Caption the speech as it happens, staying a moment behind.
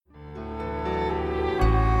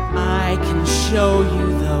show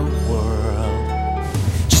you the world.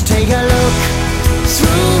 Just take a look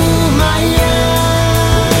through my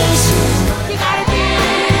eyes. You gotta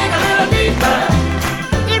dig a little deeper.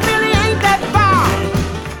 It really ain't that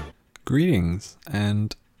far. Greetings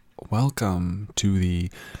and welcome to the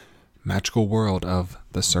magical world of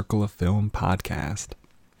the Circle of Film podcast.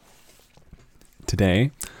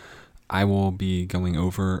 Today, I will be going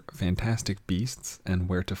over Fantastic Beasts and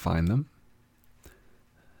where to find them.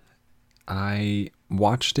 I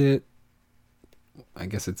watched it, I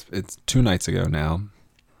guess it's 2 nights ago now,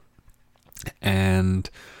 and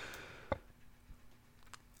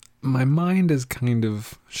my mind has kind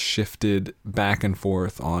of shifted back and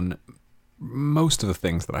forth on most of the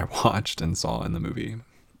things that I watched and saw in the movie,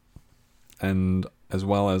 and as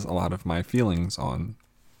well as a lot of my feelings on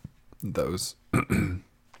those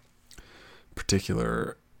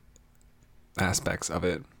particular aspects of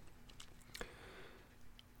it.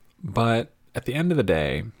 But at the end of the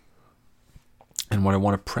day, and what I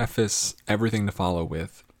want to preface everything to follow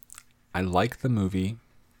with, I liked the movie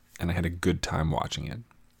and I had a good time watching it.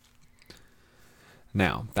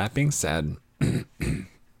 Now, that being said, a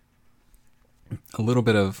little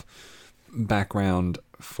bit of background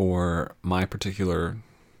for my particular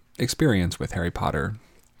experience with Harry Potter.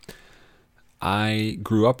 I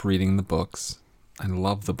grew up reading the books. I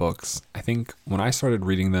love the books. I think when I started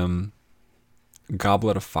reading them,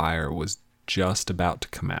 Goblet of Fire was just about to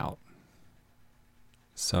come out.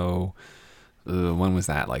 So, when was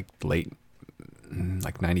that? Like late,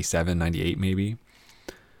 like 97, 98 maybe?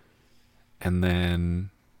 And then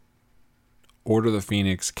Order of the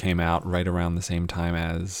Phoenix came out right around the same time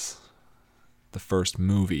as the first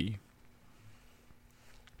movie.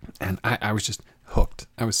 And I was just hooked.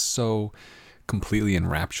 I was so completely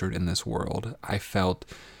enraptured in this world. I felt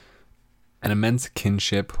an immense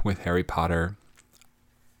kinship with Harry Potter.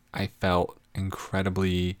 I felt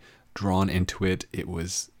incredibly drawn into it. It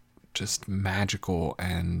was just magical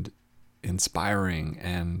and inspiring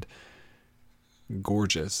and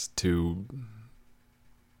gorgeous to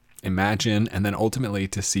imagine and then ultimately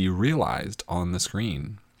to see realized on the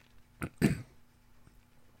screen.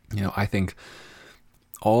 I think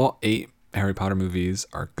all 8 Harry Potter movies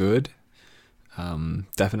are good.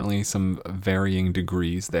 Definitely some varying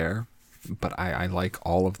degrees there, but I like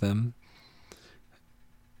all of them.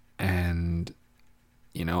 And,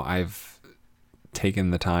 I've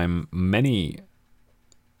taken the time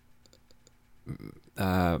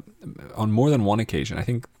on more than one occasion. I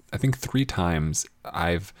think 3 times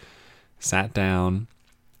I've sat down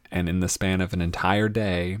and in the span of an entire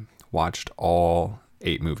day watched all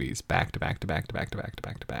 8 movies back to back to back to back to back to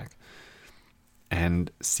back to back.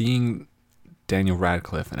 And seeing Daniel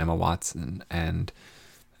Radcliffe and Emma Watson and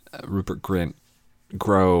Rupert Grint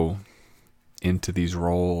grow into these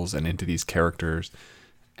roles and into these characters,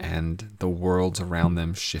 and the worlds around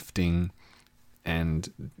them shifting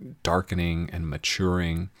and darkening and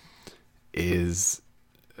maturing is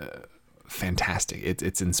fantastic.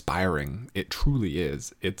 It's inspiring. It truly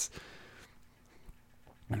is. It's,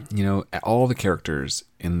 all the characters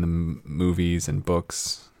in the movies and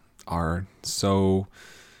books are so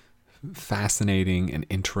fascinating and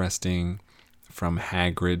interesting, from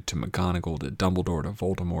Hagrid to McGonagall to Dumbledore to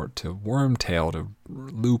Voldemort to Wormtail to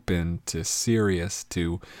Lupin to Sirius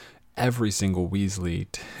to every single Weasley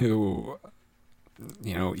to,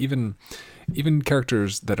 even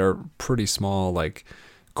characters that are pretty small like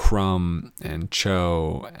Krum and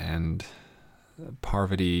Cho and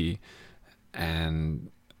Parvati, and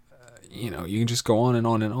you can just go on and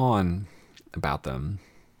on and on about them.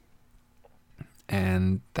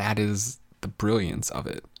 And that is the brilliance of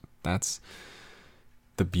it. That's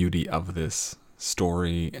the beauty of this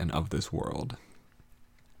story and of this world.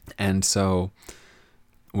 And so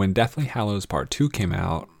when Deathly Hallows Part 2 came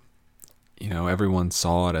out, everyone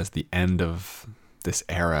saw it as the end of this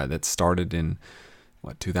era that started in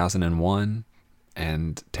 2001,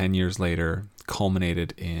 and 10 years later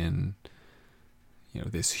culminated in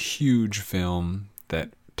this huge film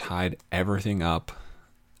that tied everything up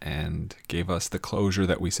and gave us the closure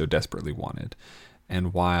that we so desperately wanted.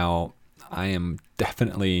 And while I am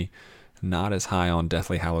definitely not as high on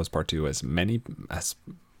Deathly Hallows Part 2 as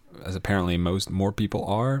apparently more people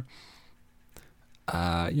are,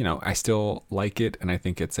 I still like it, and I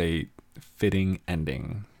think it's a fitting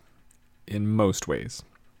ending in most ways.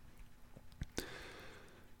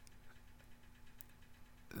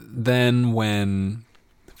 Then when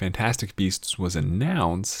Fantastic Beasts was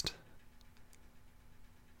announced,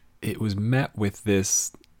 it was met with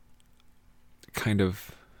this kind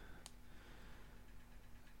of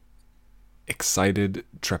excited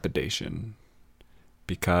trepidation,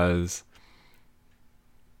 because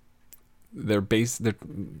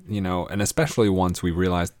and especially once we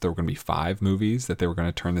realized there were going to be 5 movies, that they were going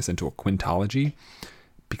to turn this into a quintology,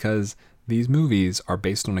 because these movies are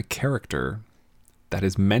based on a character that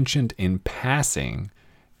is mentioned in passing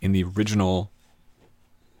in the original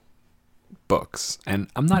books. And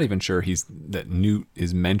I'm not even sure that Newt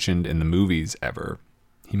is mentioned in the movies ever.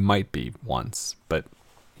 He might be once, but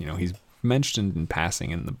he's mentioned in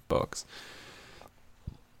passing in the books.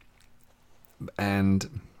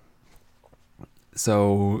 And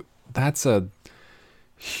so that's a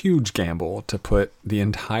huge gamble to put the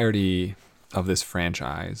entirety of this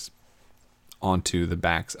franchise onto the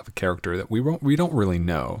backs of a character that we don't really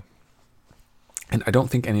know. And I don't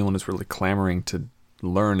think anyone is really clamoring to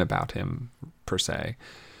learn about him per se.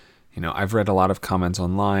 I've read a lot of comments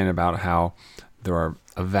online about how there are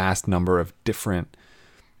a vast number of different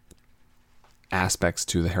aspects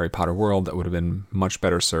to the Harry Potter world that would have been much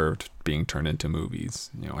better served being turned into movies.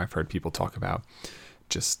 I've heard people talk about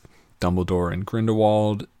just Dumbledore and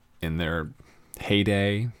Grindelwald in their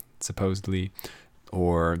heyday, supposedly,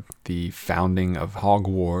 or the founding of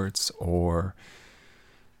Hogwarts, or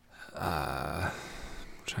I'm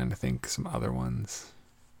trying to think some other ones.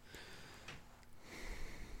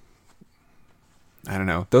 I don't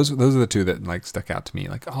know. Those are the two that like stuck out to me.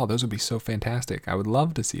 Like, oh, those would be so fantastic. I would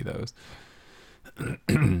love to see those.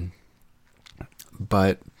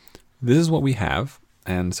 But this is what we have,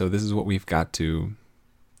 and so this is what we've got to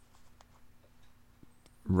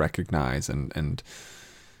recognize and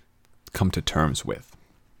come to terms with.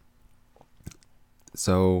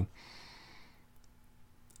 So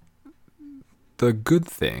the good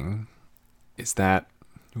thing is that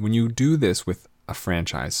when you do this with a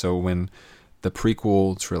franchise, so when the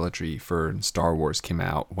prequel trilogy for Star Wars came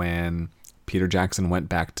out, when Peter Jackson went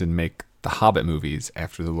back to make the Hobbit movies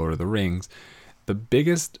after the Lord of the Rings, the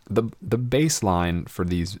baseline for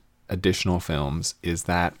these additional films is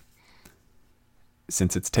that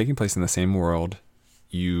since it's taking place in the same world,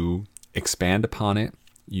 you expand upon it,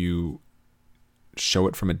 you show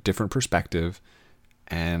it from a different perspective,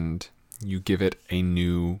 and you give it a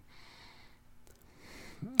new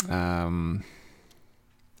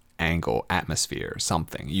angle, atmosphere,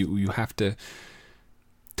 something. You have to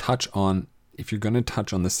touch on, if you're going to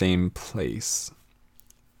touch on the same place,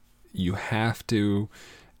 you have to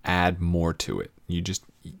add more to it.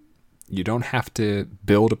 You don't have to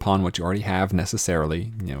build upon what you already have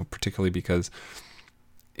necessarily, particularly because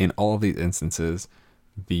in all of these instances,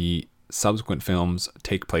 the subsequent films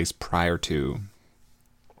take place prior to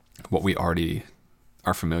what we already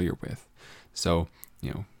are familiar with. So,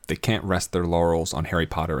 they can't rest their laurels on Harry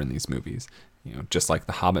Potter in these movies. Just like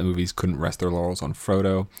the Hobbit movies couldn't rest their laurels on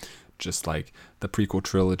Frodo, just like the prequel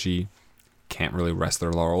trilogy can't really rest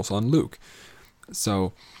their laurels on Luke.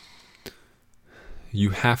 So you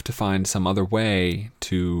have to find some other way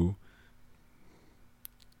to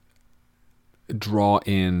draw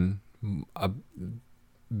in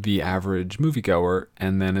the average moviegoer,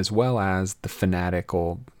 and then as well as the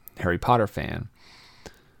fanatical Harry Potter fan.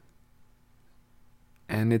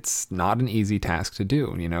 And it's not an easy task to do.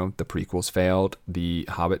 The prequels failed, the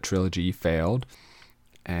Hobbit trilogy failed,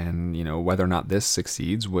 and, whether or not this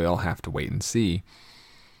succeeds, we'll have to wait and see.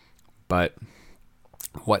 But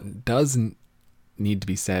what doesn't need to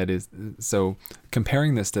be said is, so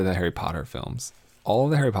comparing this to the Harry Potter films, all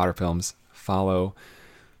of the Harry Potter films follow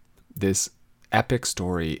this epic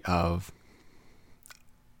story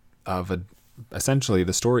essentially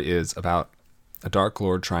the story is about a Dark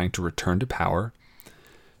Lord trying to return to power,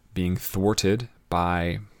 being thwarted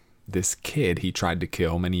by this kid he tried to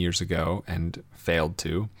kill many years ago and failed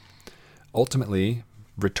to, ultimately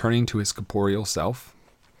returning to his corporeal self,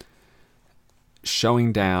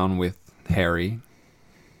 showing down with Harry,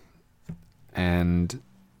 and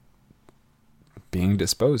being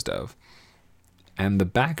disposed of. And the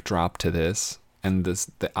backdrop to this, and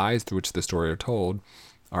the eyes through which the story are told,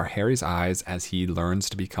 are Harry's eyes as he learns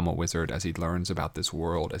to become a wizard, as he learns about this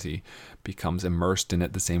world, as he becomes immersed in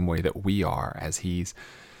it the same way that we are, as he's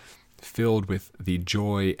filled with the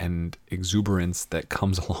joy and exuberance that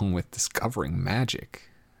comes along with discovering magic.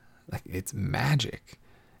 Like, it's magic.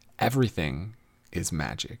 Everything is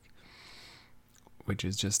magic, which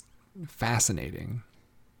is just fascinating.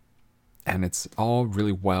 And it's all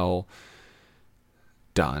really well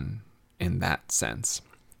done in that sense.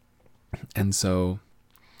 And so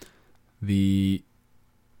the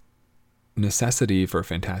necessity for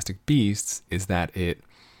Fantastic Beasts is that it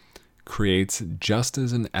creates just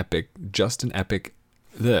as epic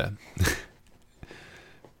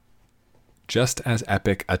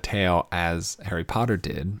a tale as Harry Potter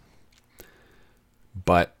did,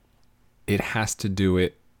 but it has to do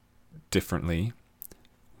it differently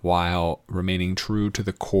while remaining true to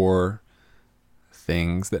the core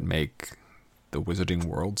things that make the wizarding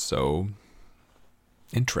world so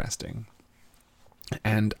interesting.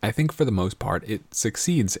 And I think for the most part, it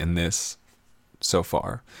succeeds in this so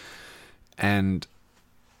far. And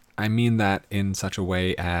I mean that in such a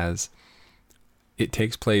way as it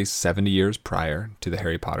takes place 70 years prior to the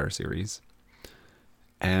Harry Potter series.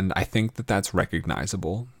 And I think that that's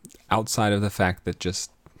recognizable outside of the fact that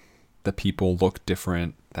just the people look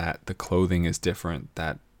different, that the clothing is different,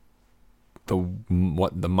 that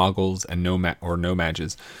what the muggles and no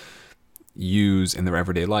mages use in their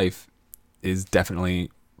everyday life is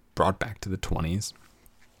definitely brought back to the 20s.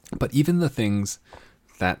 But even the things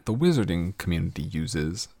that the wizarding community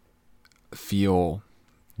uses feel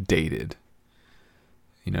dated.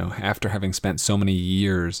 You know, after having spent so many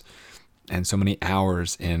years and so many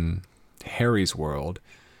hours in Harry's world,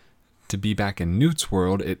 to be back in Newt's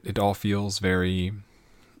world, it all feels very...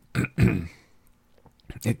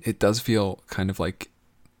 it does feel kind of like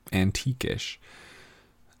antique-ish.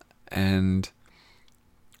 And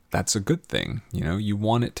that's a good thing. You know, you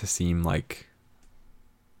want it to seem like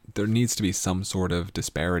there needs to be some sort of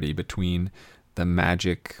disparity between the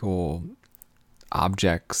magical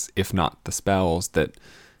objects, if not the spells, that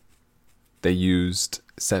they used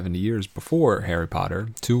 70 years before Harry Potter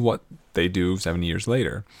to what they do 70 years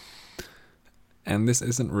later. And this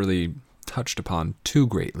isn't really touched upon too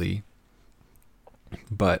greatly,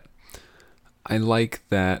 but I like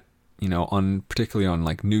that, you know, particularly on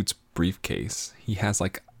like Newt's briefcase, he has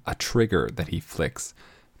like a trigger that he flicks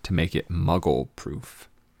to make it muggle proof.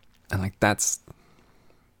 And like that's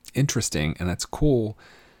interesting and that's cool,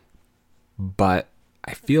 but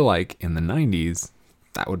I feel like in the 90s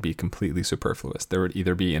that would be completely superfluous. There would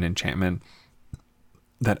either be an enchantment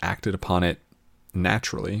that acted upon it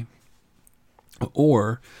naturally,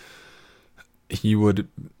 or he would,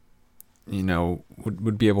 you know,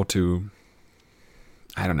 would be able to,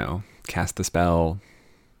 I don't know, cast the spell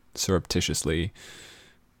surreptitiously.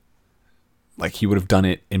 Like he would have done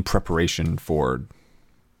it in preparation for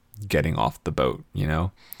getting off the boat, you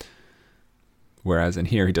know? Whereas in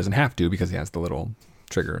here, he doesn't have to because he has the little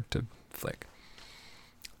trigger to flick.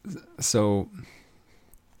 So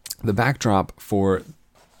the backdrop for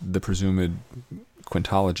the presumed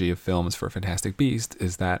quintology of films for Fantastic Beasts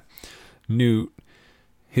is that Newt,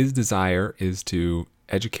 his desire is to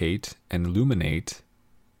educate and illuminate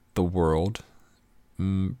the world,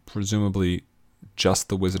 presumably just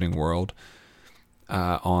the wizarding world,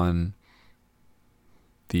 on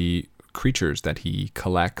the creatures that he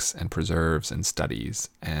collects and preserves and studies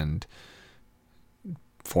and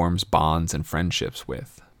forms bonds and friendships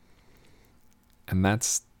with. And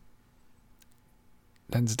that's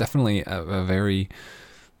definitely a very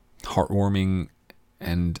heartwarming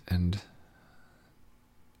and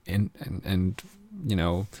you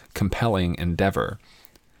know, compelling endeavor.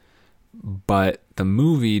 But the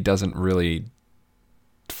movie doesn't really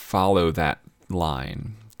follow that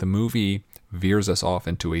line. The movie veers us off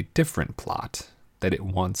into a different plot that it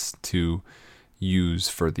wants to use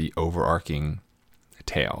for the overarching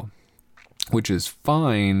tale, which is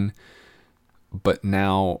fine, but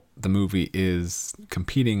now the movie is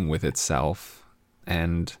competing with itself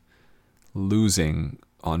and losing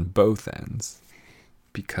on both ends,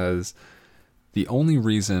 because the only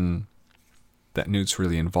reason that Newt's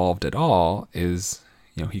really involved at all is,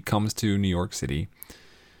 you know, he comes to New York City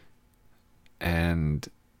and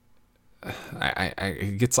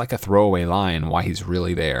it gets like a throwaway line why he's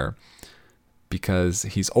really there, because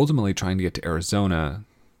he's ultimately trying to get to Arizona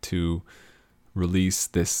to release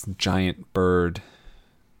this giant bird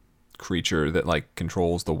creature that like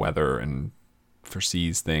controls the weather and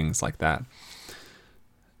foresees things like that.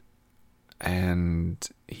 And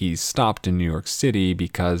he's stopped in New York City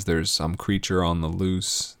because there's some creature on the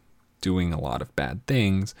loose doing a lot of bad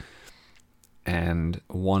things, and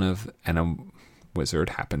a wizard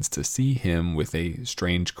happens to see him with a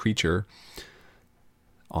strange creature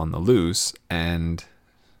on the loose, and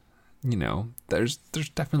you know, there's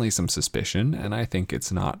definitely some suspicion, and I think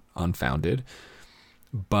it's not unfounded,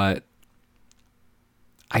 but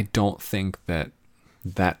I don't think that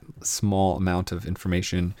small amount of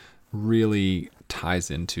information really ties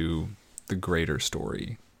into the greater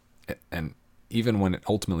story. And even when it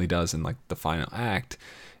ultimately does in like the final act,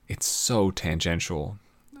 it's so tangential,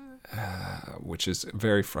 which is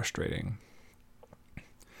very frustrating.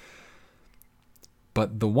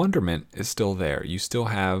 But the wonderment is still there. You still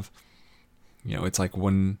have, you know, it's like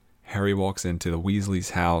when Harry walks into the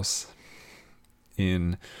Weasley's house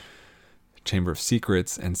in Chamber of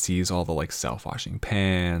Secrets and sees all the like self-washing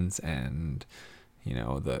pans and,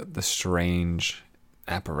 the strange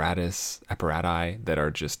apparati that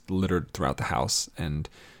are just littered throughout the house and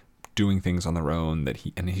doing things on their own,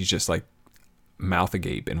 he's just like mouth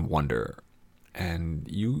agape in wonder. And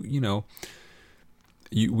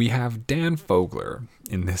we have Dan Fogler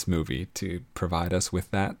in this movie to provide us with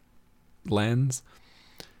that lens,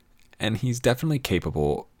 and he's definitely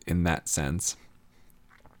capable in that sense.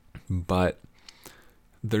 But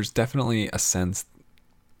there's definitely a sense,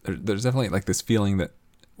 there's definitely like this feeling that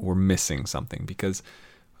we're missing something, because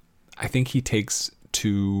I think he takes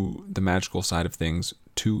to the magical side of things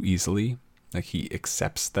too easily. Like, he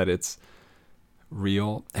accepts that it's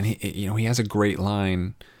real, and he has a great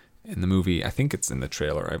line in the movie. I think it's in the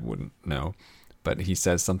trailer, I wouldn't know, but he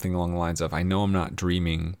says something along the lines of, "I know I'm not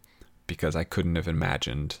dreaming because I couldn't have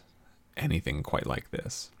imagined anything quite like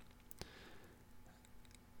this."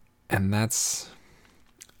 And that's,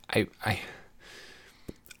 I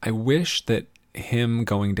wish that him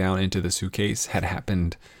going down into the suitcase had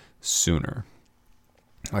happened sooner.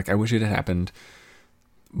 Like, I wish it had happened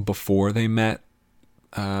before they met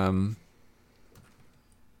any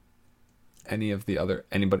of the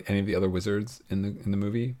other wizards in the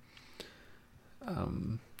movie.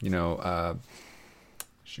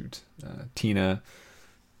 Tina,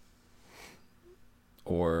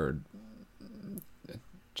 or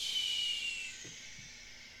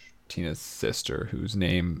Tina's sister, whose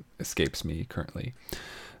name escapes me currently.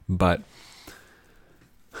 But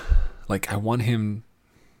like, I want him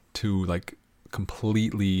to like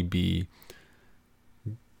completely be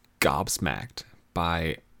gobsmacked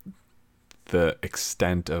by the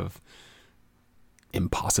extent of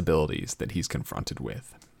impossibilities that he's confronted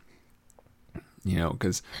with.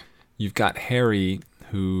 Because you've got Harry,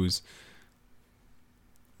 who's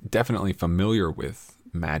definitely familiar with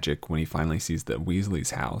magic when he finally sees the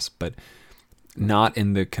Weasley's house, but not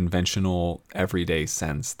in the conventional everyday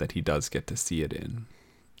sense that he does get to see it in.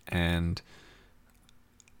 And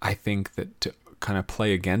I think that to kind of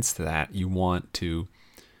play against that, you want to,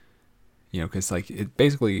 because like, it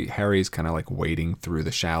basically, Harry's kind of like wading through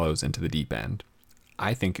the shallows into the deep end.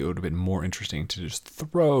 I think it would have been more interesting to just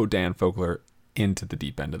throw Dan Fogler into the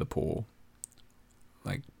deep end of the pool,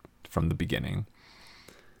 like, from the beginning.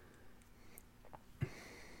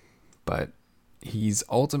 But he's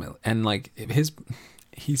ultimately, and like,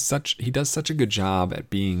 he does such a good job at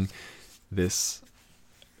being this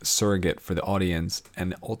surrogate for the audience,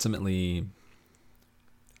 and ultimately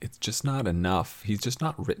it's just not enough. He's just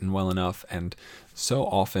not written well enough, and so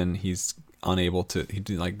often he's unable to,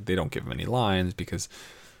 they don't give him any lines because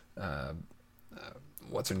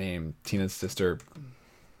what's her name, Tina's sister,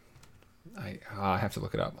 I have to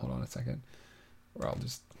look it up, hold on a second, or I'll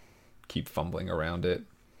just keep fumbling around it.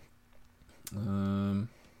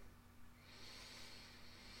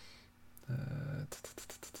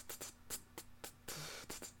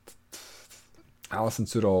 Alison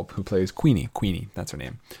Sudol, who plays Queenie, that's her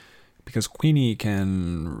name, because Queenie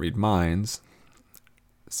can read minds,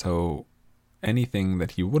 so anything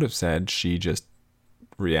that he would have said, she just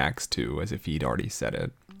reacts to as if he'd already said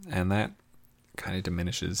it, and that kind of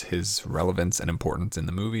diminishes his relevance and importance in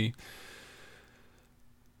the movie.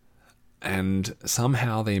 And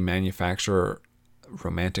somehow they manufacture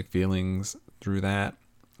romantic feelings through that.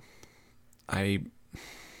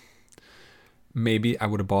 Maybe I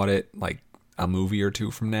would have bought it like a movie or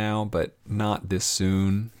two from now, but not this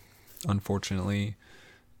soon, unfortunately.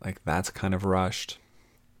 Like, that's kind of rushed.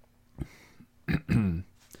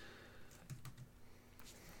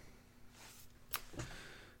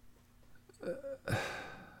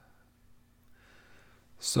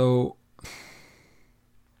 So,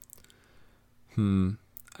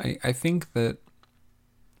 I think it's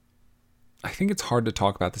hard to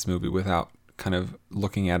talk about this movie without kind of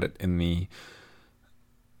looking at it in the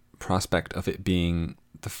prospect of it being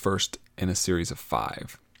the first in a series of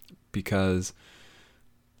 5, because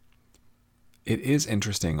it is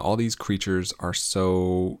interesting. All these creatures are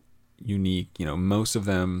so unique. Most of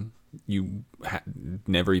them you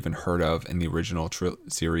never even heard of in the original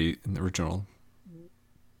series, in the original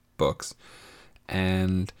books,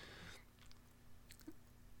 and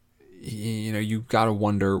you've got to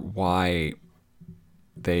wonder why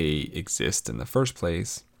they exist in the first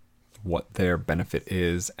place, what their benefit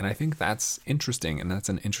is. And I think that's interesting, and that's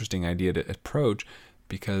an interesting idea to approach,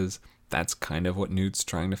 because that's kind of what Newt's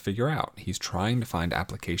trying to figure out. He's trying to find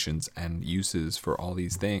applications and uses for all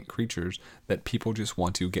these creatures that people just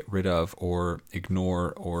want to get rid of or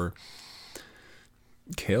ignore or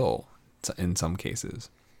kill in some cases.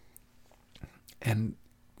 And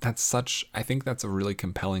I think that's a really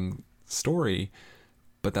compelling story,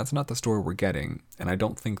 But that's not the story we're getting, and I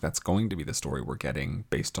don't think that's going to be the story we're getting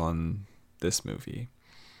based on this movie.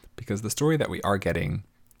 Because the story that we are getting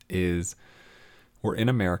is we're in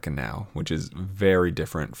America now, which is very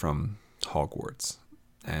different from Hogwarts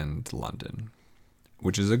and London,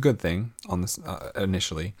 which is a good thing on this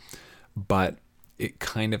initially, but it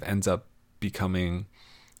kind of ends up becoming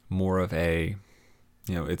more of a,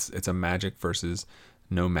 it's a magic versus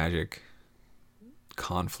no magic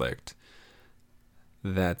conflict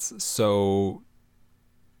that's so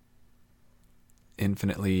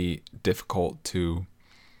infinitely difficult to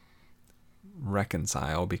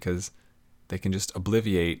reconcile, because they can just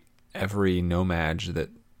obliviate every no-mage that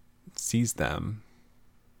sees them,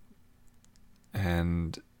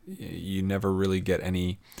 and you never really get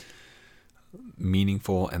any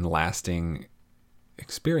meaningful and lasting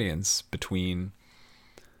experience between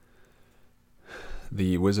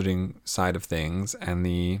the wizarding side of things and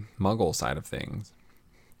the muggle side of things.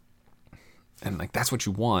 And like, that's what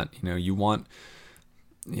you want. You want,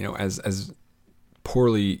 as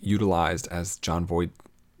poorly utilized as John Voight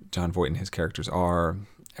and his characters are,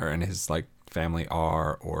 and his like family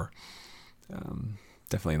are, or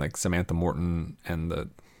definitely like Samantha Morton and the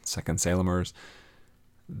Second Salemers,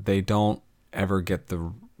 they don't ever get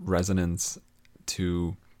the resonance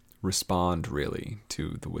to respond really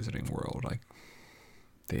to the wizarding world. Like,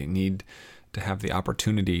 they need to have the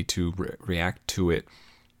opportunity to react to it,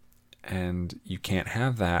 and you can't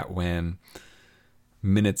have that when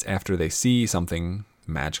minutes after they see something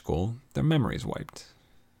magical, their memory's wiped.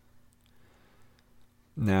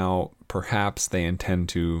 Now, perhaps they intend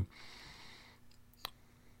to,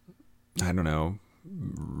 I don't know,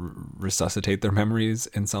 resuscitate their memories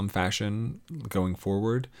in some fashion going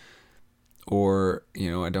forward. Or,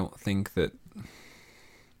 I don't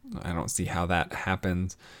see how that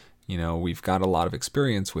happens. We've got a lot of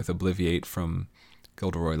experience with Obliviate from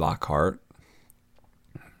Gilderoy Lockhart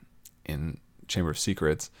in Chamber of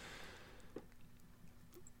Secrets,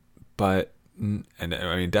 but, and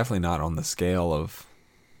I mean, definitely not on the scale of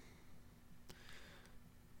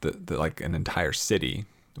the like an entire city,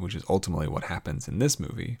 which is ultimately what happens in this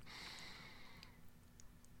movie.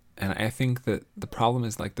 And I think that the problem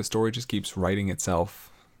is, like, the story just keeps writing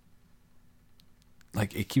itself.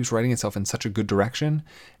 Like, it keeps writing itself in such a good direction,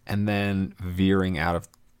 and then veering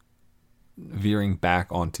back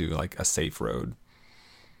onto like a safe road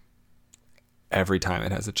every time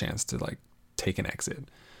it has a chance to like take an exit,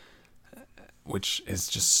 which is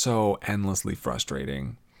just so endlessly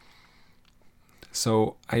frustrating.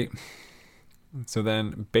 So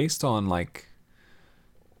then, based on like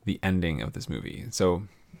the ending of this movie, so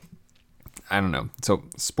I don't know. So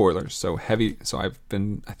spoilers. So heavy. So I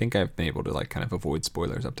think I've been able to like kind of avoid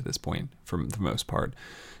spoilers up to this point for the most part.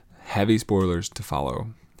 Heavy spoilers to follow.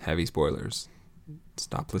 Heavy spoilers.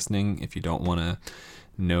 Stop listening if you don't want to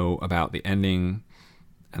know about the ending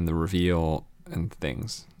and the reveal and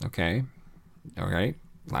things. Okay. All right.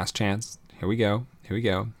 Last chance. Here we go.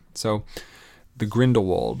 So the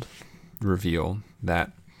Grindelwald reveal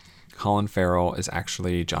that Colin Farrell is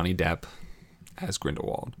actually Johnny Depp as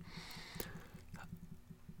Grindelwald.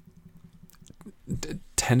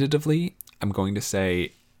 Tentatively, I'm going to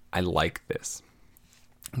say I like this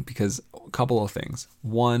because a couple of things.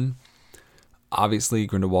 One, obviously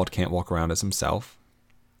Grindelwald can't walk around as himself.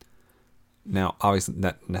 Now, obviously,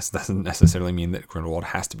 that doesn't necessarily mean that Grindelwald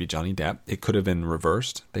has to be Johnny Depp. It could have been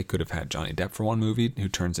reversed. They could have had Johnny Depp for one movie who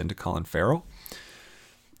turns into Colin Farrell.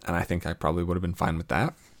 And I think I probably would have been fine with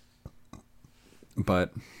that.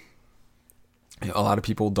 But a lot of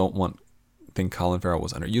people think Colin Farrell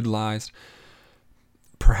was underutilized.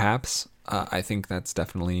 Perhaps. I think that's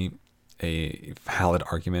definitely a valid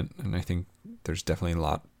argument, and I think there's definitely a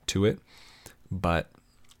lot to it. But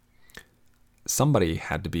somebody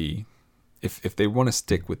had to be, if they want to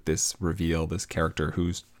stick with this reveal, this character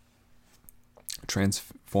who's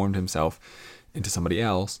transformed himself into somebody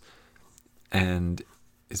else and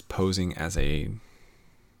is posing as an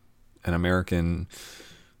American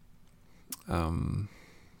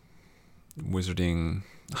wizarding,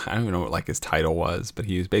 I don't even know what like his title was, but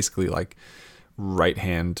he was basically like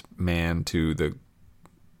right-hand man to the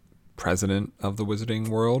president of the wizarding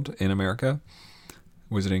world in America,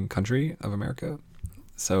 wizarding country of America.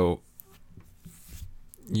 So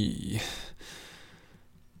you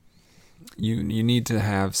need to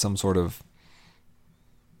have some sort of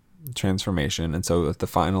transformation. And so at the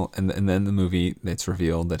final, and then the movie, it's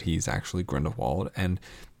revealed that he's actually Grindelwald. And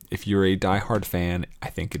if you're a diehard fan, I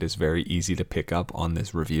think it is very easy to pick up on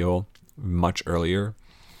this reveal much earlier.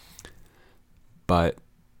 But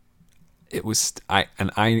it was, I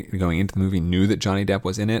going into the movie knew that Johnny Depp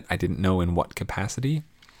was in it. I didn't know in what capacity.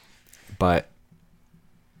 But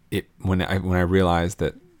when I realized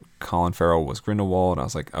that Colin Farrell was Grindelwald, I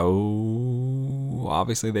was like, oh,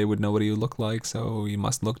 obviously they would know what he would look like, so he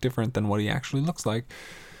must look different than what he actually looks like.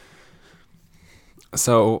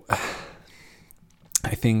 So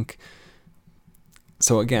I think,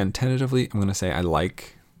 so again, tentatively, I'm going to say I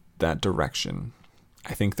like that direction.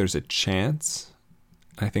 I think there's a chance,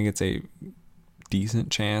 I think it's a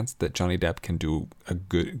decent chance that Johnny Depp can do a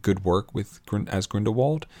good work as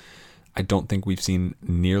Grindelwald. I don't think we've seen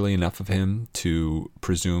nearly enough of him to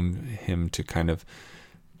presume him to kind of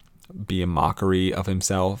be a mockery of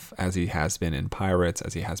himself, as he has been in Pirates,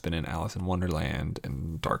 as he has been in Alice in Wonderland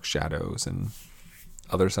and Dark Shadows and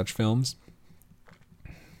other such films.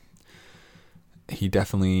 He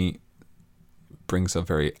definitely brings a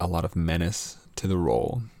lot of menace to the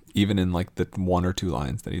role, even in like the one or two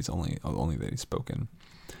lines that he's only that he's spoken.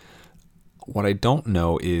 What I don't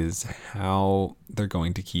know is how they're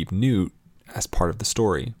going to keep Newt as part of the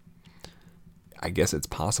story. I guess it's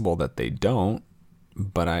possible that they don't,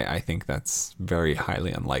 but I think that's very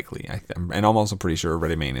highly unlikely. And I'm also pretty sure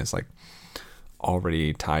Redmayne is like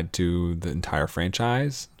already tied to the entire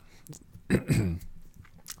franchise.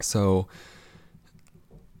 So,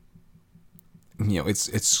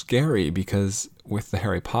 it's scary because with the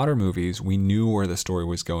Harry Potter movies, we knew where the story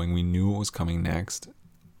was going. We knew what was coming next.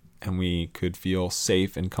 And we could feel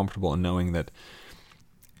safe and comfortable in knowing that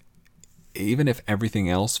even if everything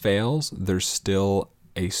else fails, there's still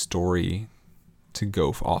a story to go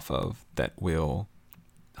off of that will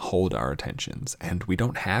hold our attentions. And we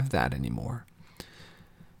don't have that anymore.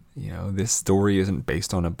 This story isn't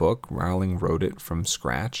based on a book. Rowling wrote it from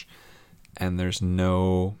scratch. And there's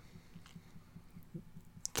no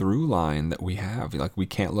through line that we have. Like, we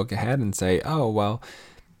can't look ahead and say, oh, well,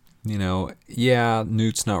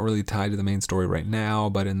 Newt's not really tied to the main story right now,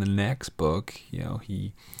 but in the next book,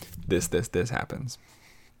 this happens.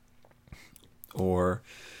 Or,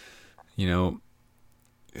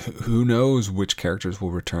 who knows which characters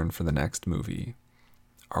will return for the next movie?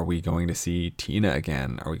 Are we going to see Tina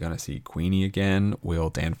again? Are we going to see Queenie again?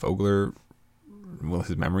 Will Dan Fogler, will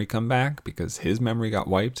his memory come back because his memory got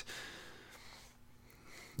wiped?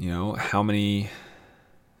 How many...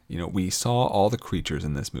 we saw all the creatures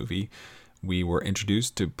in this movie. We were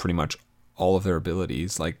introduced to pretty much all of their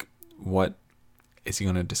abilities. Like, what is he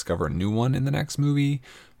going to discover a new one in the next movie?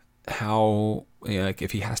 How, like,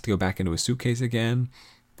 if he has to go back into a suitcase again,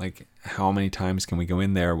 like, how many times can we go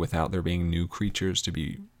in there without there being new creatures to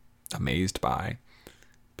be amazed by?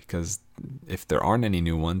 Because if there aren't any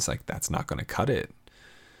new ones, like, that's not going to cut it.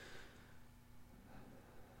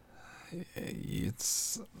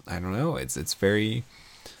 I don't know. It's very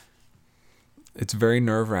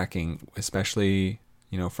nerve-wracking, especially,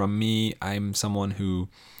 from me. I'm someone who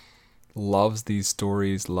loves these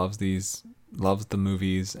stories, loves the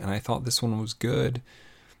movies, and I thought this one was good,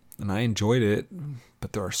 and I enjoyed it,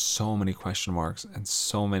 but there are so many question marks and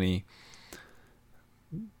so many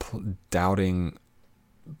doubting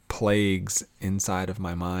plagues inside of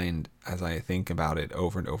my mind as I think about it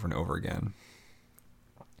over and over and over again.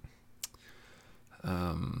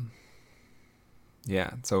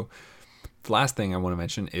 So the last thing I want to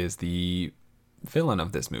mention is the villain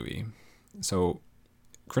of this movie. So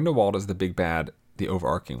Grindelwald is the big bad, the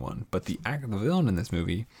overarching one, but the villain in this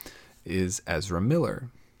movie is Ezra Miller.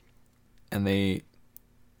 And they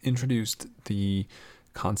introduced the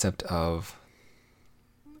concept of,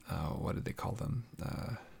 what did they call them?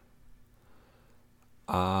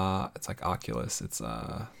 It's like Oculus. It's,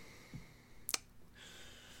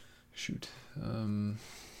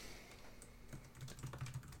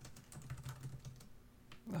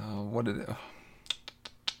 what did it?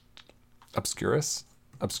 Obscurus?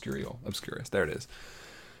 Obscurial. There it is.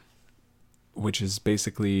 Which is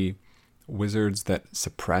basically wizards that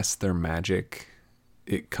suppress their magic.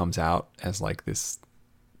 It comes out as like this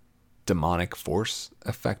demonic force,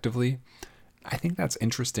 effectively. I think that's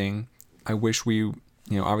interesting. I wish we,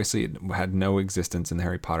 obviously it had no existence in the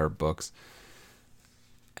Harry Potter books.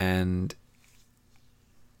 And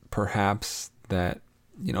perhaps that,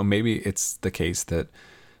 maybe it's the case that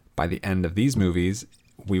by the end of these movies,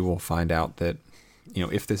 we will find out that,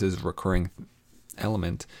 if this is a recurring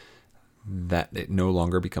element, that it no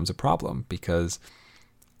longer becomes a problem because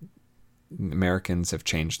Americans have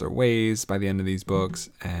changed their ways by the end of these books,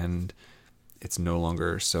 and it's no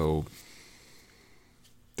longer so,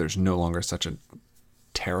 there's no longer such a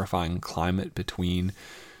terrifying climate between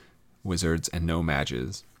wizards and no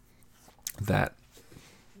mages that,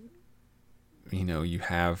 you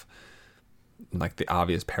have like the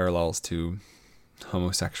obvious parallels to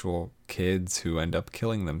homosexual kids who end up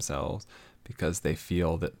killing themselves because they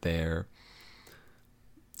feel that they're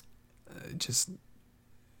just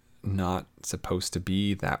not supposed to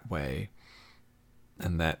be that way,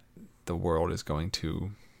 and that the world is going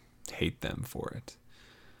to hate them for it.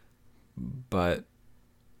 But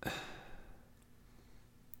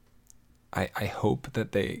I hope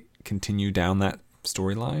that they continue down that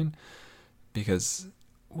storyline, because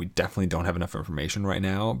we definitely don't have enough information right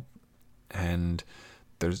now, and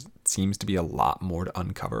there seems to be a lot more to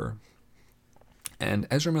uncover. And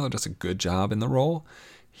Ezra Miller does a good job in the role.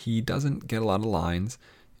 He doesn't get a lot of lines.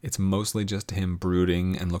 It's mostly just him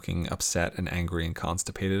brooding and looking upset and angry and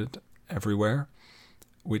constipated everywhere,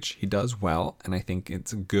 which he does well. And I think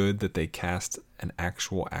it's good that they cast an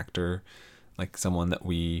actual actor, like someone that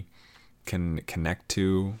we can connect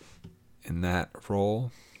to in that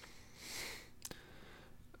role.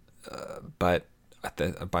 But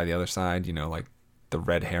by the other side, like the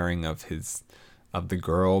red herring of the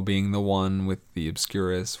girl being the one with the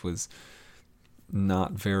Obscurus was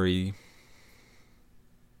not very,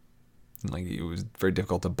 like, it was very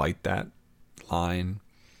difficult to bite that line.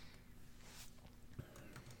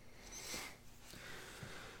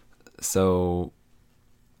 So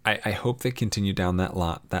I hope they continue down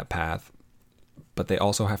that path, but they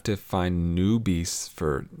also have to find new beasts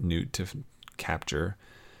for Newt to capture.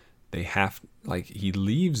 They have, he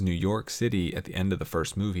leaves New York City at the end of the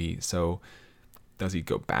first movie, so does he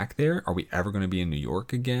go back there? Are we ever going to be in New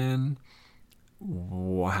York again?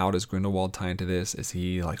 How does Grindelwald tie into this? Is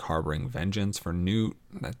he harboring vengeance for Newt?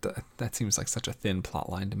 That seems like such a thin plot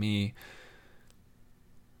line to me.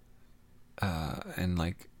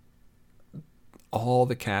 And all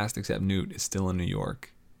the cast except Newt is still in New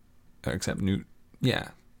York. Except Newt, is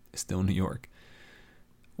still in New York.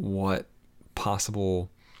 What possible...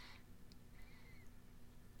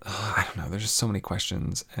 I don't know. There's just so many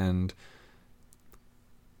questions, and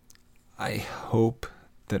I hope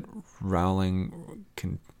that Rowling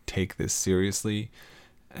can take this seriously,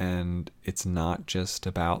 and it's not just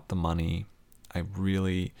about the money. I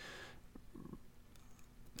really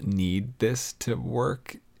need this to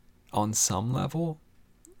work on some level.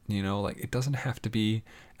 It doesn't have to be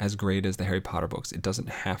as great as the Harry Potter books. It doesn't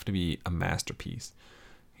have to be a masterpiece.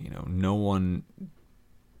 No one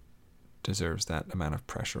deserves that amount of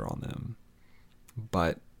pressure on them.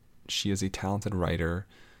 But she is a talented writer,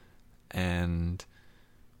 and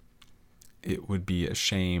it would be a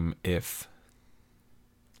shame if,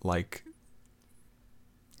 like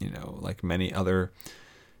many other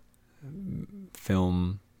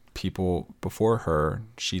film people before her,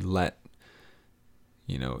 she let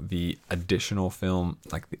the additional film,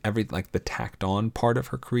 the tacked on part of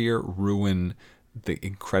her career, ruin the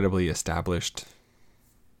incredibly established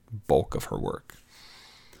bulk of her work.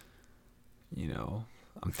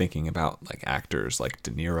 I'm thinking about actors like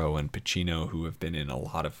De Niro and Pacino, who have been in a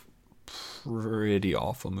lot of pretty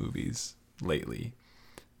awful movies lately,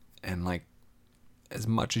 and as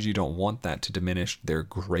much as you don't want that to diminish their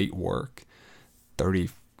great work 30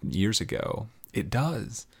 years ago, it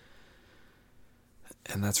does,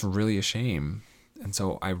 and that's really a shame. And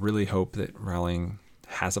so I really hope that Rowling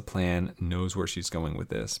has a plan, knows where she's going with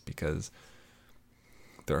this, because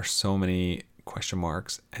there are so many question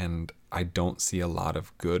marks, and I don't see a lot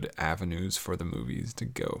of good avenues for the movies to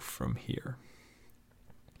go from here.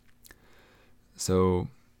 So,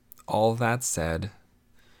 all that said,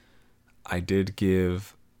 I did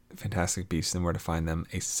give Fantastic Beasts and Where to Find Them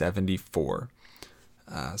a 74.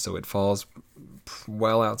 So it falls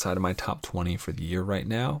well outside of my top 20 for the year right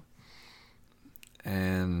now.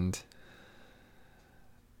 And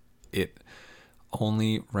it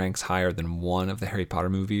only ranks higher than one of the Harry Potter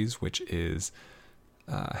movies, which is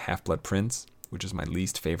Half-Blood Prince, which is my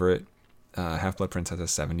least favorite. Half-Blood Prince has a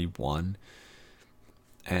 71.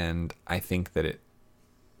 And I think that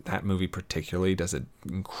that movie particularly does an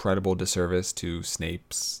incredible disservice to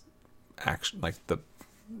Snape's action,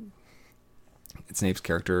 Snape's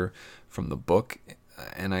character from the book,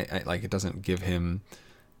 and I it doesn't give him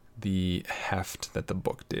the heft that the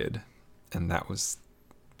book did, and that was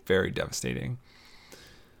very devastating.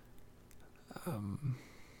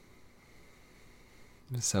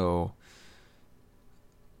 So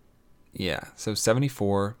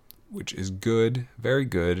 74, which is good, very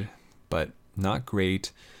good, but not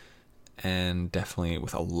great, and definitely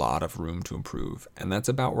with a lot of room to improve. And that's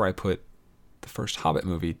about where I put the first Hobbit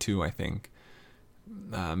movie too, I think.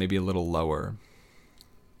 Maybe a little lower.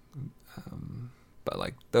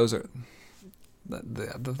 But those are...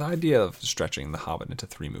 The idea of stretching The Hobbit into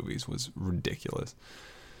 3 movies was ridiculous.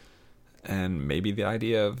 And maybe the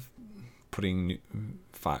idea of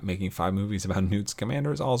making 5 movies about Newt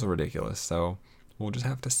Scamander is also ridiculous. So we'll just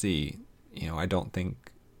have to see. I don't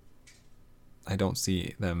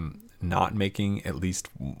see them not making at least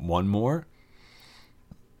one more.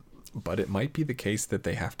 But it might be the case that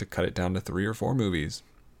they have to cut it down to 3 or 4 movies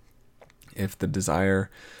if the desire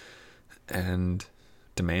and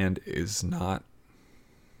demand is not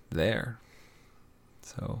there.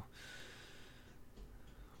 So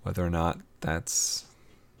whether or not that's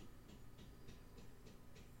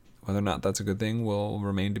a good thing will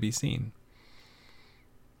remain to be seen.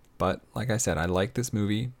 But like I said, I like this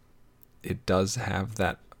movie. It does have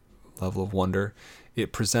that level of wonder.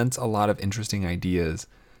 It presents a lot of interesting ideas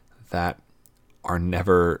that are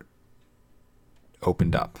never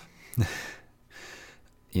opened up.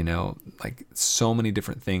 Like so many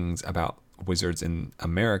different things about wizards in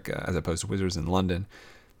America as opposed to wizards in London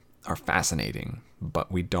are fascinating,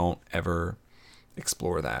 but we don't ever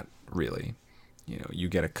explore that really. You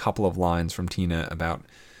get a couple of lines from Tina about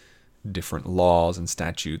different laws and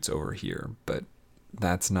statutes over here, but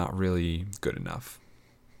that's not really good enough.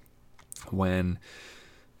 When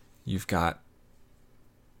you've got,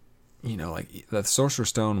 like the Sorcerer's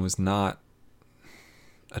Stone was not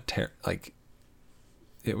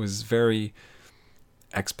it was very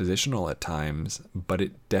expositional at times, but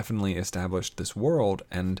it definitely established this world,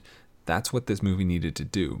 and that's what this movie needed to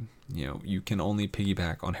do. You can only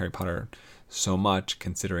piggyback on Harry Potter so much,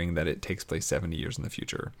 considering that it takes place 70 years in the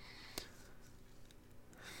future.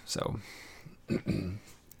 So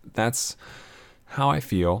that's how I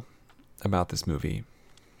feel about this movie.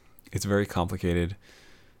 It's very complicated,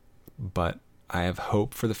 but I have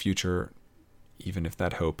hope for the future, even if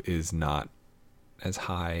that hope is not as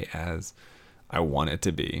high as I want it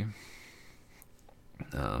to be.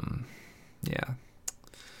 Yeah.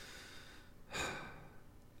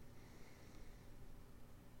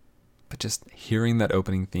 But just hearing that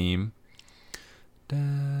opening theme,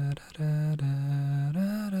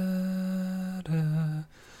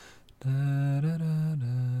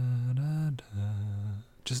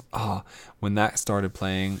 just when that started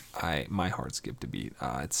playing, my heart skipped a beat.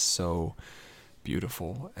 It's so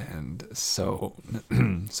beautiful and so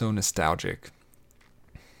so nostalgic.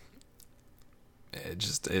 It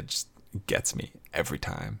just gets me every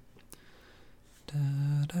time.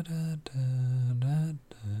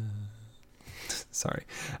 Sorry.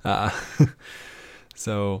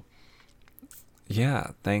 So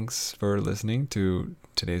yeah, thanks for listening to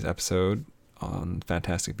today's episode on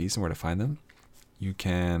Fantastic Beasts and where to find them. You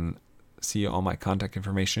can see all my contact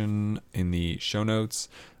information in the show notes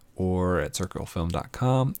or at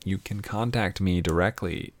circleoffilm.com. You can contact me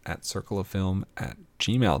directly at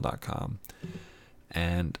circleoffilm@gmail.com,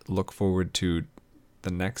 and look forward to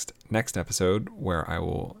the next episode where I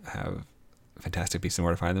will have Fantastic Beasts and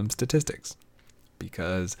Where to Find Them statistics.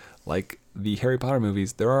 Because like the Harry Potter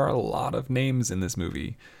movies, there are a lot of names in this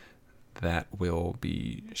movie that will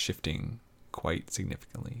be shifting quite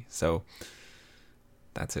significantly. So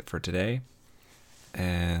that's it for today.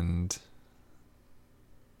 And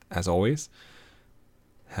as always,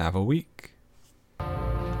 have a week.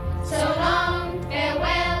 So long,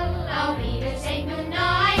 farewell, our readers say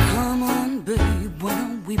goodnight. Come on, babe, why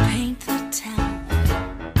don't we paint the town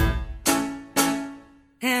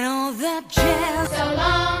and all that jazz? So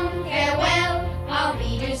long, farewell, our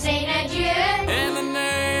readers say adieu. In the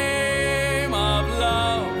name of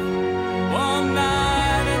love, one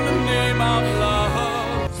night in the name of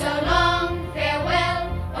love. So long,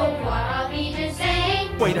 farewell, au revoir, our readers say.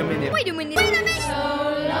 Wait a minute. So